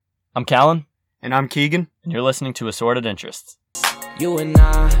I'm Callan. And I'm Keegan. And you're listening to Assorted Interests. You and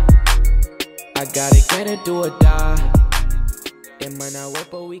I gotta get it, do or die. It might not work,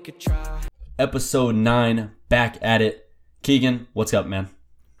 but we could try. Episode 9, back at it. Keegan, what's up, man?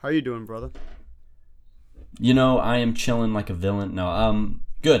 How you doing, brother? You know, I am chilling like a villain. No,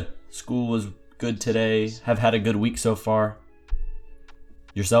 good. School was good today. Have had a good week so far.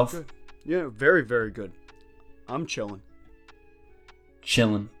 Yourself? Good. Yeah, very, very good. I'm chilling.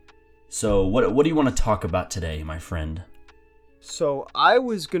 Chilling. So, what do you want to talk about today, my friend? So, I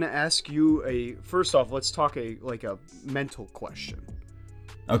was going to ask you first off, let's talk a mental question.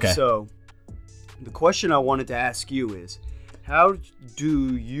 Okay. So, the question I wanted to ask you is, how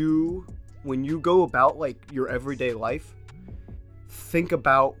do you, when you go about your everyday life, think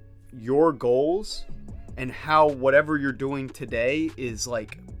about your goals and how whatever you're doing today is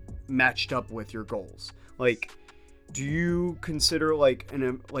matched up with your goals? Do you consider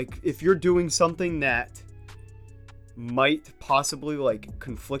if you're doing something that might possibly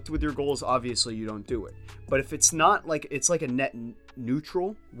conflict with your goals, obviously you don't do it. But if it's not it's a net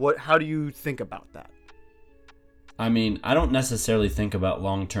neutral, how do you think about that? I mean, I don't necessarily think about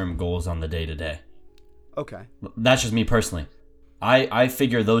long-term goals on the day-to-day. Okay. That's just me personally. I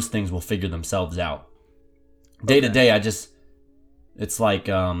figure those things will figure themselves out. Day-to-day, it's like,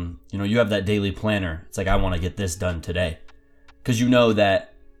 you have that daily planner. It's like, I want to get this done today. Because you know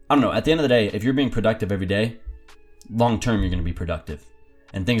that, I don't know, at the end of the day, if you're being productive every day, long-term you're going to be productive.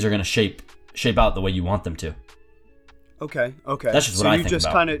 And things are going to shape out the way you want them to. Okay. That's just what I think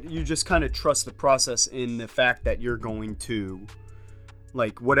about. You just kind of trust the process in the fact that you're going to,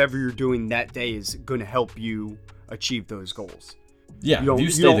 whatever you're doing that day is going to help you achieve those goals. Yeah, if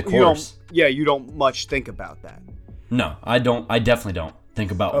you stay the course. You don't much think about that. No, I don't. I definitely don't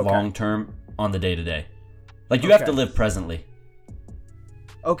think about long term on the day to day. You have to live presently.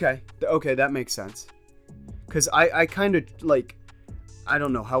 Okay, that makes sense. Because I kind of I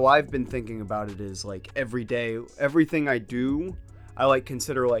don't know how I've been thinking about it is every day, everything I do, I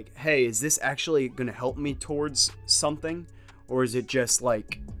consider hey, is this actually going to help me towards something, or is it just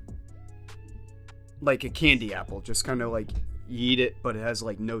like a candy apple, just kind of you eat it, but it has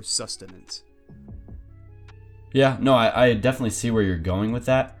no sustenance. Yeah, no, I definitely see where you're going with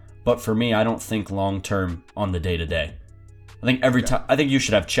that. But for me, I don't think long term on the day to day. I think every time, I think you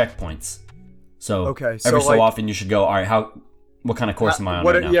should have checkpoints. So every so often you should go, all right, what kind of course am I on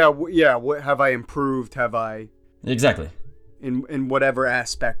right now? Yeah. What have I improved? Have I exactly in whatever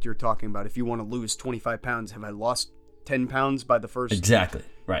aspect you're talking about? If you want to lose 25 pounds, have I lost 10 pounds by the first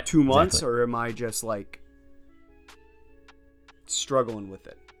 2 months, or am I just struggling with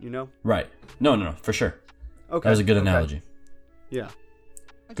it? Right. No, for sure. Okay. That was a good analogy. Yeah.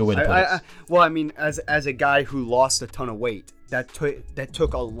 Good way to put it. Well, I mean, as a guy who lost a ton of weight, that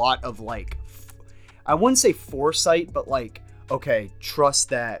took a lot of I wouldn't say foresight, but trust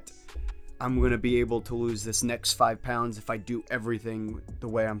that I'm gonna be able to lose this next 5 pounds if I do everything the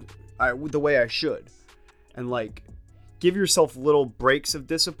way I should, and give yourself little breaks of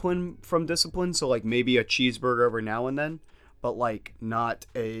discipline. So maybe a cheeseburger every now and then, but not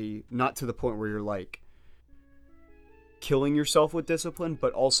to the point where you're killing yourself with discipline,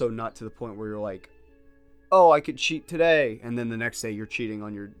 but also not to the point where you're oh, I could cheat today, and then the next day you're cheating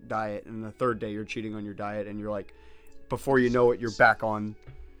on your diet, and the third day you're cheating on your diet, and you're before you know it, you're back on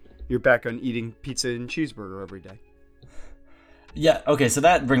eating pizza and cheeseburger every day. Yeah, okay, so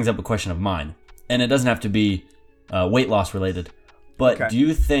that brings up a question of mine, and it doesn't have to be weight loss related, but do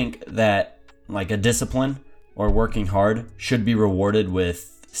you think that a discipline or working hard should be rewarded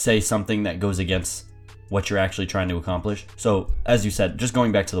with, say, something that goes against what you're actually trying to accomplish? So, as you said, just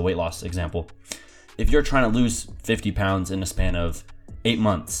going back to the weight loss example, if you're trying to lose 50 pounds in a span of 8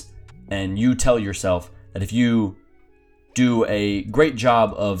 months, and you tell yourself that if you do a great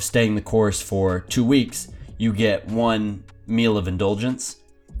job of staying the course for 2 weeks, you get one meal of indulgence,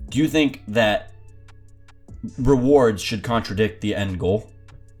 do you think that rewards should contradict the end goal?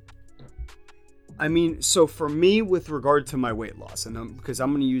 I mean, so for me, with regard to my weight loss, and because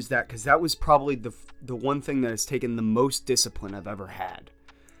I'm going to use that because that was probably the one thing that has taken the most discipline I've ever had.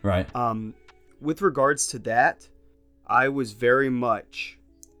 Right. With regards to that, I was very much.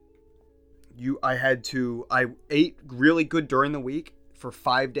 I ate really good during the week for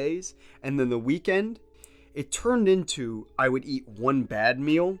 5 days, and then the weekend, it turned into I would eat one bad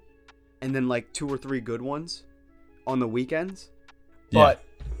meal, and then 2 or 3 good ones on the weekends. Yeah. But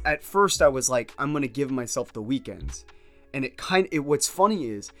at first I was I'm going to give myself the weekends. And what's funny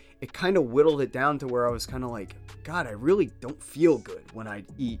is it kind of whittled it down to where I was kind of God, I really don't feel good when I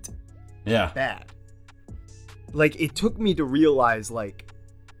eat bad. It took me to realize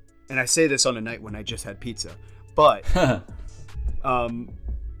and I say this on a night when I just had pizza, but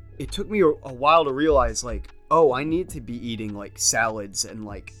it took me a while to realize, like, oh, I need to be eating like salads and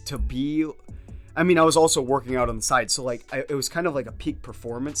like to be. I mean, I was also working out on the side, so like it was kind of like a peak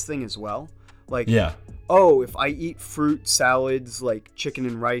performance thing as well. Like, yeah. Oh, if I eat fruit, salads, like chicken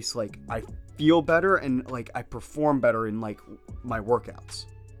and rice, like I feel better and like I perform better in like my workouts.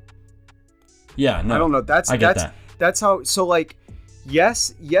 Yeah, no. I don't know. I get that. That's how. So like,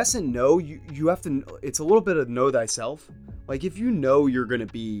 yes and no. You have to. It's a little bit of know thyself. Like if you know you're gonna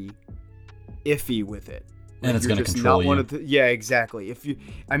be iffy with it, like and it's gonna control you. Yeah, exactly. If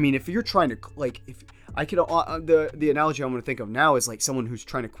you're trying to like, if I could, the analogy I'm gonna think of now is like someone who's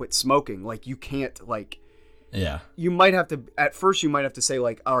trying to quit smoking. Like you can't like. Yeah. You might have to, at first you might have to say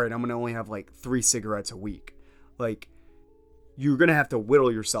like, all right, I'm going to only have like 3 cigarettes a week. Like you're going to have to whittle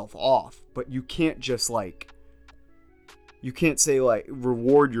yourself off, but you can't just like, you can't say like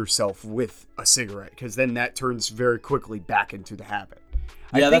reward yourself with a cigarette, because then that turns very quickly back into the habit.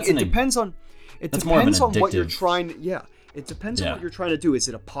 Yeah, I think it depends on what you're trying. Yeah. It depends on what you're trying to do. Is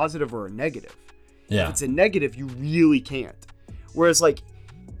it a positive or a negative? Yeah. If it's a negative, you really can't. Whereas like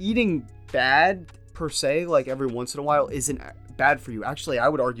eating bad per se, like every once in a while, isn't bad for you. Actually, I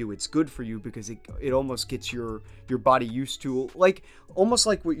would argue it's good for you, because it almost gets your body used to, like, almost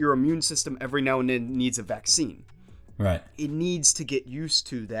like what your immune system every now and then needs a vaccine. Right. It needs to get used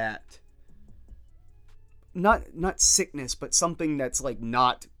to that. Not sickness, but something that's like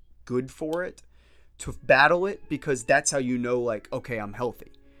not good for it, to battle it, because that's how you know, like, okay, I'm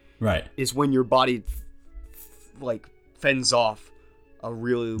healthy. Right. Is when your body like fends off a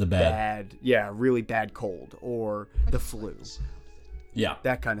really bad cold or the flu. Yeah.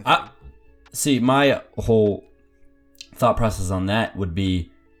 That kind of thing. See, my whole thought process on that would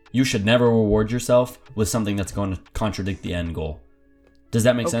be you should never reward yourself with something that's going to contradict the end goal. Does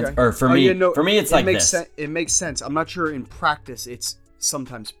that make sense? Or for me, it's like this. It makes sense. I'm not sure in practice it's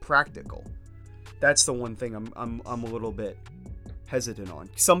sometimes practical. That's the one thing I'm a little bit hesitant on.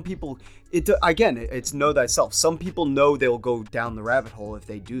 Some people, it's know thyself. Some people know they'll go down the rabbit hole if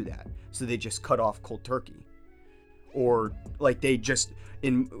they do that, so they just cut off cold turkey, or like they just,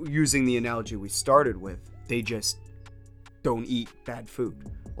 in using the analogy we started with, they just don't eat bad food,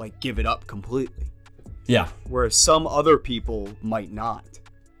 like give it up completely. Yeah. Whereas some other people might not,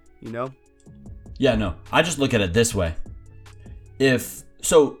 you know? Yeah, no. I just look at it this way.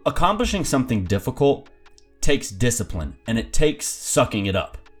 Accomplishing something difficult takes discipline, and it takes sucking it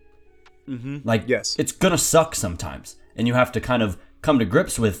up. Mm-hmm. Like, yes, it's gonna suck sometimes, and you have to kind of come to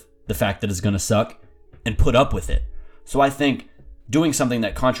grips with the fact that it's gonna suck and put up with it. So I think doing something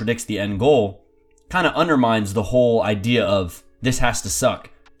that contradicts the end goal kind of undermines the whole idea of this has to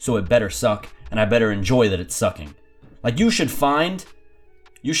suck, so it better suck, and I better enjoy that it's sucking. Like, you should find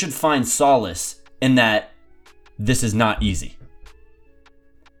solace in that this is not easy.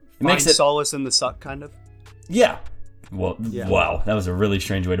 It makes it solace in the suck, kind of. Yeah. Well, yeah. Wow, that was a really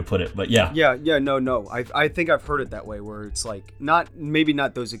strange way to put it, but yeah. Yeah, no. I think I've heard it that way, where it's like, maybe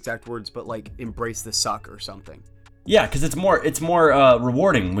not those exact words, but like embrace the suck or something. Yeah, because it's more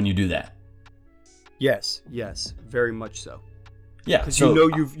rewarding when you do that. Yes, very much so. Yeah, because you know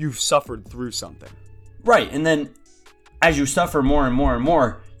you've suffered through something. Right, and then as you suffer more and more and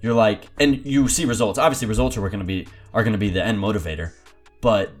more, you're like, and you see results. Obviously, results are going to be the end motivator,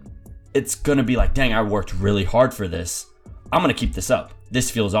 but it's going to be like, dang, I worked really hard for this. I'm going to keep this up. This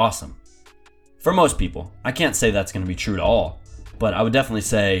feels awesome. For most people. I can't say that's going to be true to all, but I would definitely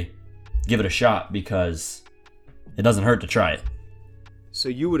say give it a shot, because it doesn't hurt to try it. So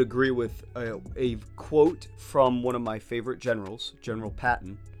you would agree with a quote from one of my favorite generals, General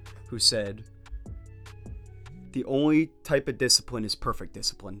Patton, who said, "The only type of discipline is perfect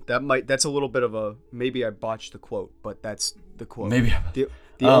discipline." That's a little bit of a, maybe I botched the quote, but that's the quote. Maybe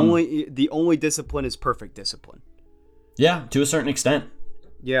the only discipline is perfect discipline. Yeah, to a certain extent.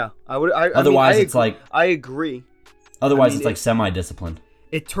 Yeah, Otherwise, it's like, I agree. Otherwise, it's like semi-disciplined.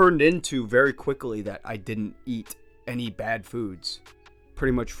 It turned into very quickly that I didn't eat any bad foods,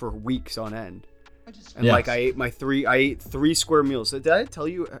 pretty much for weeks on end. And like I ate 3 square meals. Did I tell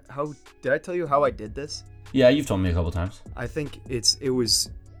you how I did this? Yeah, you've told me a couple times. I think it was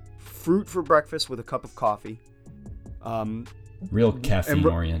fruit for breakfast with a cup of coffee. Real caffeine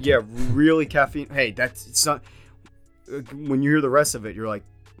oriented. Yeah, really caffeine. Hey, it's not. When you hear the rest of it, you're like,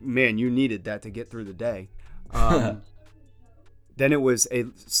 man, you needed that to get through the day. Then it was a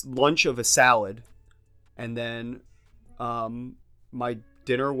lunch of a salad, and then my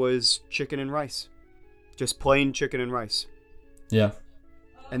dinner was chicken and rice, just plain chicken and rice. Yeah.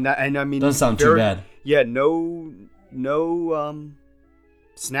 And I mean, doesn't sound too bad. Yeah, no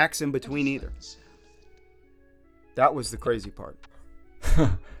snacks in between either. That was the crazy part.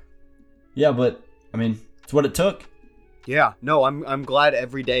 Yeah, but I mean, it's what it took. Yeah, no, I'm glad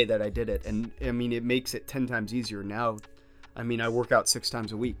every day that I did it, and I mean, it makes it 10 times easier now. I mean, I work out 6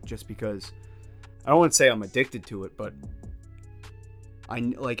 times a week just because I don't want to say I'm addicted to it, but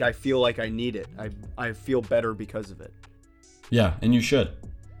I feel like I need it. I feel better because of it. Yeah, and you should.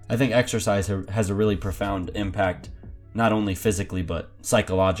 I think exercise has a really profound impact, not only physically but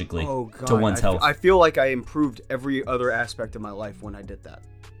psychologically to one's health. I feel like I improved every other aspect of my life when I did that.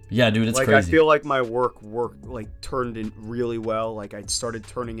 Yeah, dude, it's crazy. I feel like my work turned in really well. Like I started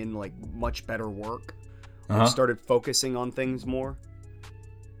turning in like much better work. I started focusing on things more.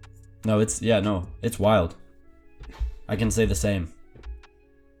 No, it's wild. I can say the same.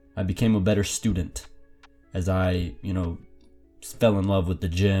 I became a better student as I, fell in love with the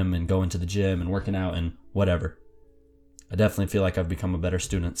gym and going to the gym and working out and whatever. I definitely feel like I've become a better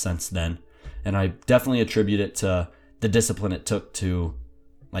student since then. And I definitely attribute it to the discipline it took to,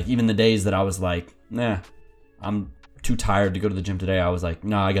 like, even the days that I was like, nah, I'm too tired to go to the gym today. I was like,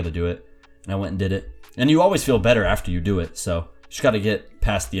 nah, I got to do it. And I went and did it. And you always feel better after you do it. So you just got to get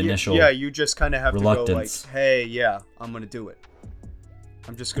past the initial Yeah, you just kind of have reluctance. To go like, hey, yeah, I'm going to do it.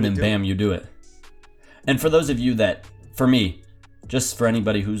 I'm just going to do it. And then bam, you do it. And for those of you that, for me, just for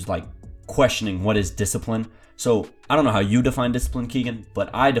anybody who's like questioning what is discipline. So I don't know how you define discipline, Keegan, but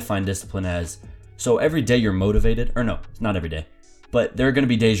I define discipline as, so every day you're motivated, or no, it's not every day, but there are going to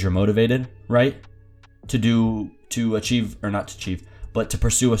be days you're motivated, right? To achieve, or not to achieve, but to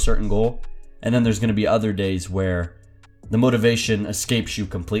pursue a certain goal. And then there's going to be other days where the motivation escapes you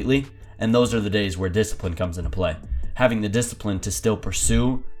completely. And those are the days where discipline comes into play. Having the discipline to still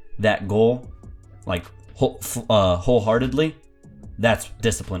pursue that goal, like wholeheartedly, that's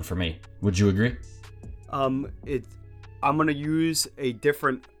discipline for me. Would you agree? I'm going to use a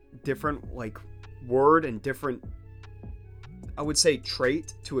different like word and different, I would say,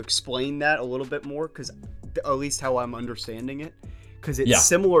 trait to explain that a little bit more, because at least how I'm understanding it, because it's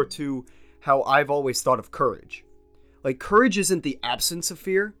similar to how I've always thought of courage. Like, courage isn't the absence of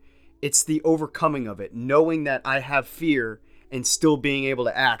fear, it's the overcoming of it, knowing that I have fear and still being able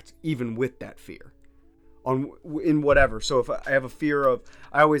to act even with that fear in whatever. So if I have a fear of,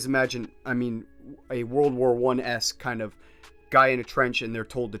 I always imagine, a World War I-esque kind of guy in a trench and they're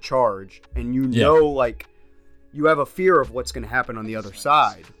told to charge, and like, you have a fear of what's going to happen on the other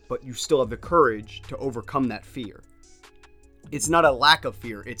side, but you still have the courage to overcome that fear. It's not a lack of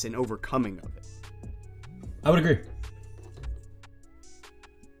fear, it's an overcoming of it. I would agree.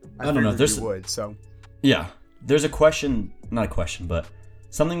 I don't know. You would, so. Yeah. There's a question, not a question, but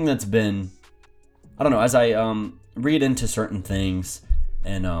something that's been, I don't know, as I read into certain things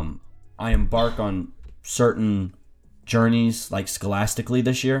and I embark on certain journeys, like scholastically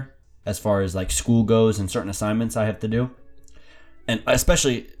this year, as far as like school goes and certain assignments I have to do. And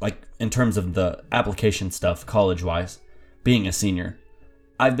especially like in terms of the application stuff, college-wise, being a senior,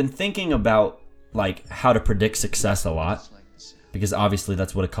 I've been thinking about like how to predict success a lot, because obviously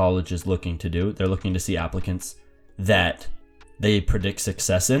that's what a college is looking to do. They're looking to see applicants that they predict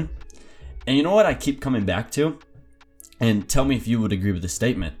success in. And you know what I keep coming back to? And tell me if you would agree with this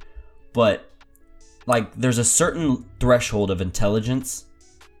statement. But like, there's a certain threshold of intelligence,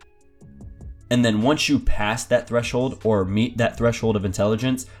 and then once you pass that threshold or meet that threshold of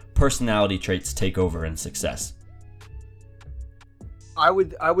intelligence, personality traits take over in success. I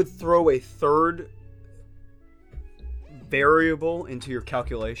would throw a third variable into your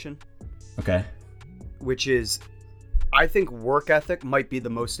calculation. Okay. Which is, I think work ethic might be the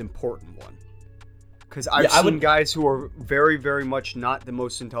most important one. Because I've seen guys who are very, very much not the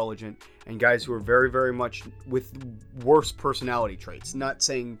most intelligent, and guys who are very, very much with worse personality traits. Not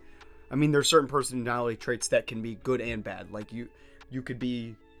saying, there's certain personality traits that can be good and bad. Like you could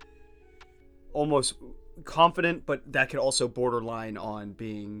be almost confident, but that could also borderline on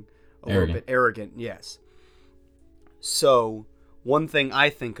being a little bit arrogant. Yes. So one thing I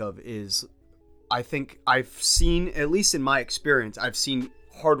think of is, I think I've seen, at least in my experience, I've seen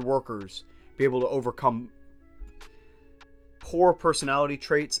hard workers be able to overcome poor personality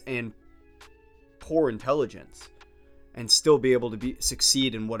traits and poor intelligence and still be able to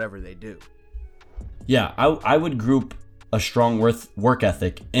succeed in whatever they do. Yeah, I would group a strong work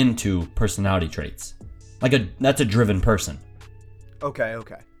ethic into personality traits. That's a driven person. Okay.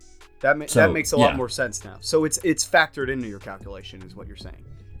 That makes a lot more sense now. So it's factored into your calculation, is what you're saying.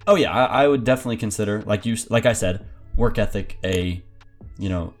 Oh yeah, I would definitely consider, like I said, work ethic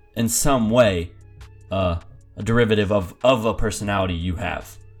in some way a derivative of a personality you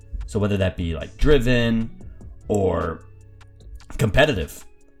have. So whether that be like driven or competitive.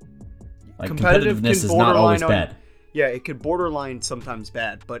 Like Competitive competitiveness can is not always borderline on- bad. Yeah, it could borderline sometimes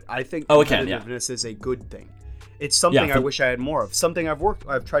bad, but I think Oh, it can, yeah. competitiveness is a good thing. It's something Yeah, I wish I had more of. Something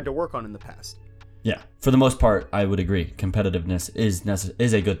I've tried to work on in the past. Yeah, for the most part, I would agree. Competitiveness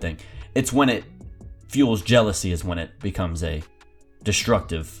is a good thing. It's when it fuels jealousy is when it becomes a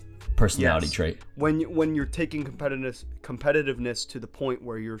destructive personality Yes. trait. When you're taking competitiveness to the point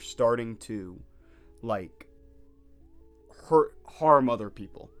where you're starting to like harm other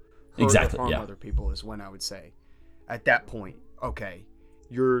people. Exactly, Harm yeah. other people is when I would say. At that point, okay,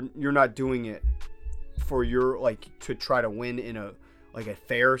 you're not doing it for your like to try to win in a like a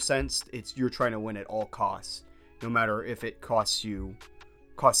fair sense. You're trying to win at all costs, no matter if it costs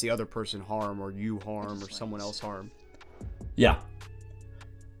the other person harm or you harm or someone else harm. Yeah,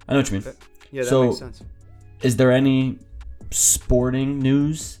 I know what you mean. Yeah, that So, makes sense. Is there any sporting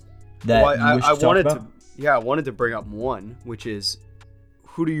news that Well, you wish to talk about? I wanted to bring up one, which is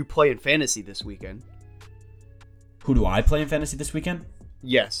who do you play in fantasy this weekend? Who do I play in fantasy this weekend?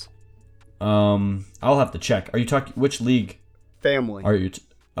 Yes, I'll have to check. Are you talking which league family. are you?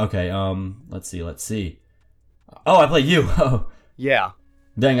 Okay. Let's see. Oh, I play you. Oh, Yeah.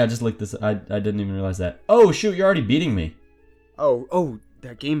 dang! I just looked this. I didn't even realize that. Oh shoot! You're already beating me. Oh,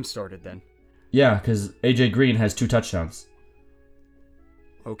 that game started then. Yeah, because AJ Green has 2 touchdowns.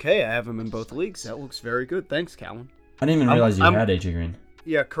 Okay, I have him in both leagues. That looks very good. Thanks, Callan. I didn't even I'm- realize you I'm- had AJ Green.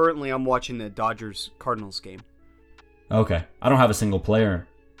 Yeah, currently I'm watching the Dodgers-Cardinals game. Okay, I don't have a single player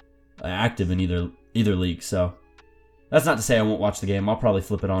active in either league, so that's not to say I won't watch the game. I'll probably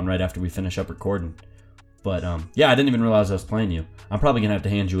flip it on right after we finish up recording. But yeah, I didn't even realize I was playing you. I'm probably gonna have to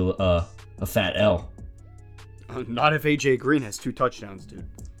hand you a fat L. Not if AJ Green has 2 touchdowns, dude.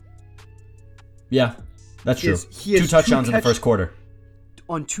 Yeah, that's He true. has- he has 2 touchdowns two in the first quarter.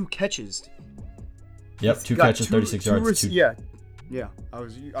 On 2 catches. Yep, He's 2 got catches, 36 yards. Yeah. I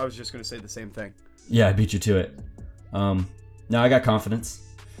was just gonna say the same thing. Yeah, I beat you to it. Now I got confidence.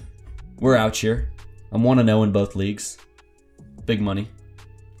 We're out here. I'm 1-0 in both leagues. Big money.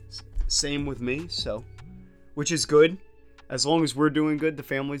 Same with me, so which is good. As long as we're doing good, the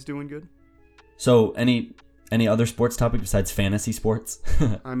family's doing good. So, any other sports topic besides fantasy sports?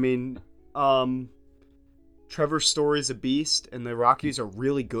 I mean, Trevor Story's a beast, and the Rockies are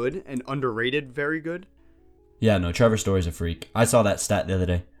really good and underrated, very good. Yeah, no, Trevor Story's a freak. I saw that stat the other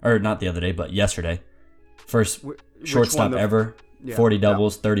day. Or not the other day, but yesterday. First Which shortstop one, ever. Yeah, 40 yeah.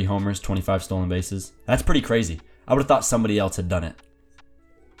 doubles, 30 homers, 25 stolen bases. That's pretty crazy. I would have thought somebody else had done it.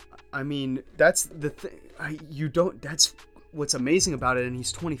 I mean, that's the thing. That's what's amazing about it, and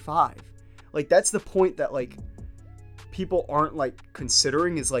he's 25. Like, that's the point that, like, people aren't, like,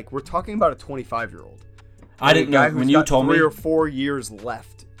 considering is, like, we're talking about a 25-year-old. I didn't know when you told me. 3 or 4 years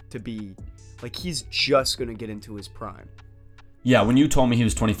left to be, like, he's just going to get into his prime. Yeah, when you told me he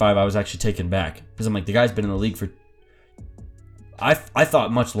was 25, I was actually taken back. Because I'm like, the guy's been in the league for... I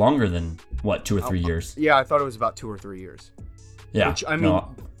thought much longer than, 2 or 3 years. Yeah, I thought it was about 2 or 3 years. Yeah. Which, I mean,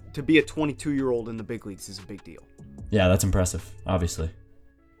 no, to be a 22-year-old in the big leagues is a big deal. yeah, that's impressive, obviously.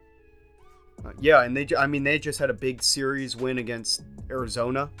 Yeah, and they just had a big series win against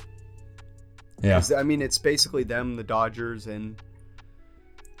Arizona. Yeah. 'Cause, I mean, it's basically them, the Dodgers, and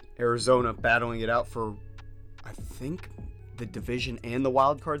Arizona battling it out for, I think, the division and the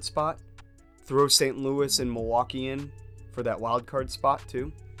wild card spot. Throw St. Louis and Milwaukee in for that wild card spot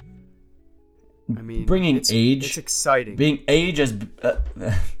too. I mean, Bringing it's exciting. Being age as...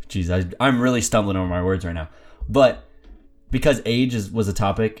 Jeez, I'm really stumbling over my words right now. But because age was a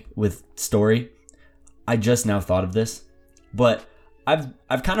topic with Story, I just now thought of this. But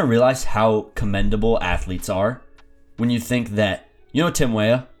I've kind of realized how commendable athletes are when you think that... You know Tim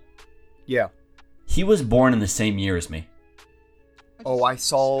Weah? Yeah. He was born in the same year as me. Oh, I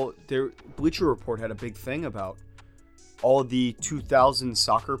saw their Bleacher Report had a big thing about all the 2000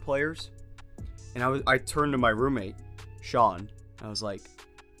 soccer players. And I turned to my roommate, Sean, and I was like,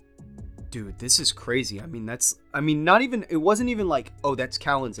 dude, this is crazy. It wasn't even like, oh, that's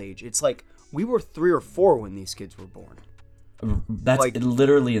Callan's age. It's like, we were 3 or 4 when these kids were born. That's Like-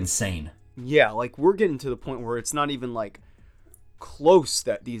 literally insane. Yeah, like, we're getting to the point where it's not even, like, close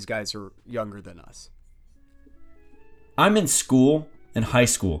that these guys are younger than us. I'm in school, in high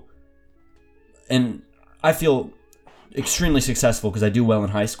school, and I feel extremely successful because I do well in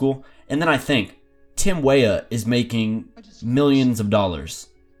high school. And then I think, Tim Weah is making millions of dollars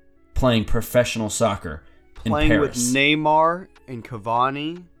playing professional soccer in Playing with Paris. Neymar and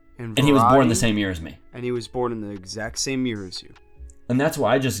Cavani and And he was born the Verratti, same year as me. And he was born in the exact same year as you. And that's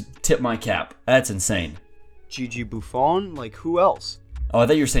why I just tip my cap. That's insane. Gigi Buffon, like, who else? Oh, I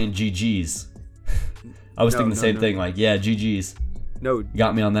thought you were saying GG's. I was No, thinking the no, same no. thing, like, yeah, GG's. No,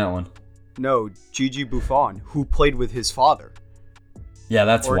 Got me on that one. no, Gigi Buffon, who played with his father Yeah,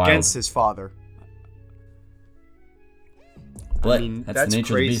 that's or wild. against his father. But I mean, that's that's the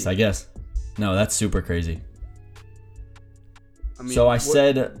nature of the beast, crazy. I guess. No, that's super crazy. I mean, So I what-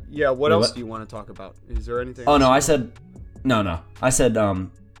 said, yeah. What Wait, else what? do you want to talk about? Is there anything? oh else no, you I want- said, no. I said,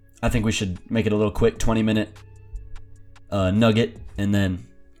 I think we should make it a little quick 20-minute nugget and then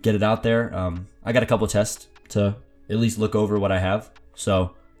get it out there. I got a couple tests to at least look over what I have.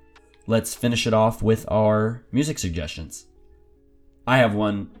 So let's finish it off with our music suggestions. I have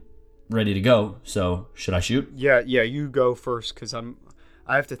one ready to go. So should I shoot? Yeah. You go first, because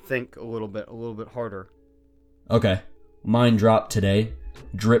I have to think a little bit harder. Okay. Mine dropped today.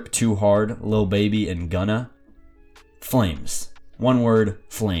 Drip Too Hard, Lil Baby and Gunna. Flames. One word,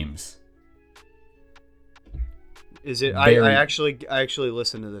 flames. Is it? Very- I actually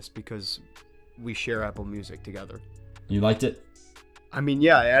listened to this because we share Apple Music together. You liked it? I mean,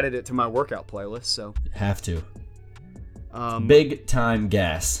 yeah, I added it to my workout playlist. So, Have to. um, Big Time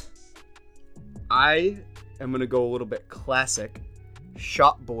Gas. I am gonna go a little bit classic.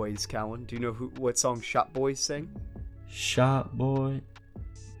 Shop Boys, Callan. Do you know what song Shop Boys sing? Shot Boy.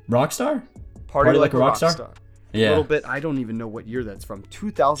 Rockstar? Party Like a Rockstar. A Yeah. little bit. I don't even know what year that's from.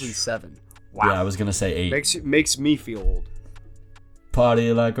 2007. Wow. Yeah, I was going to say 8. Makes me feel old.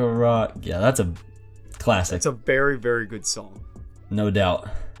 Party Like a Rock. Yeah, that's a classic. It's a very, very good song. No doubt.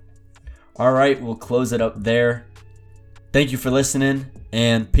 All right, we'll close it up there. Thank you for listening,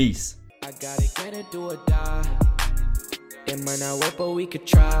 and peace. I gotta get it, do or die. It might not work, but we could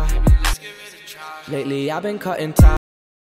try. Lately, I've been cutting ties.